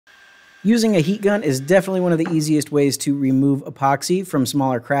Using a heat gun is definitely one of the easiest ways to remove epoxy from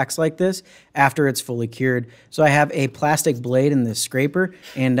smaller cracks like this after it's fully cured. So I have a plastic blade in this scraper,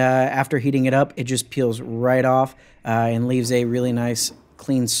 and after heating it up, it just peels right off and leaves a really nice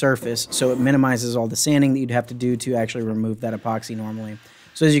clean surface. So it minimizes all the sanding that you'd have to do to actually remove that epoxy normally.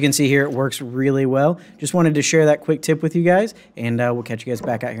 So as you can see here, it works really well. Just wanted to share that quick tip with you guys, and we'll catch you guys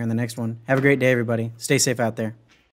back out here in the next one. Have a great day, everybody. Stay safe out there.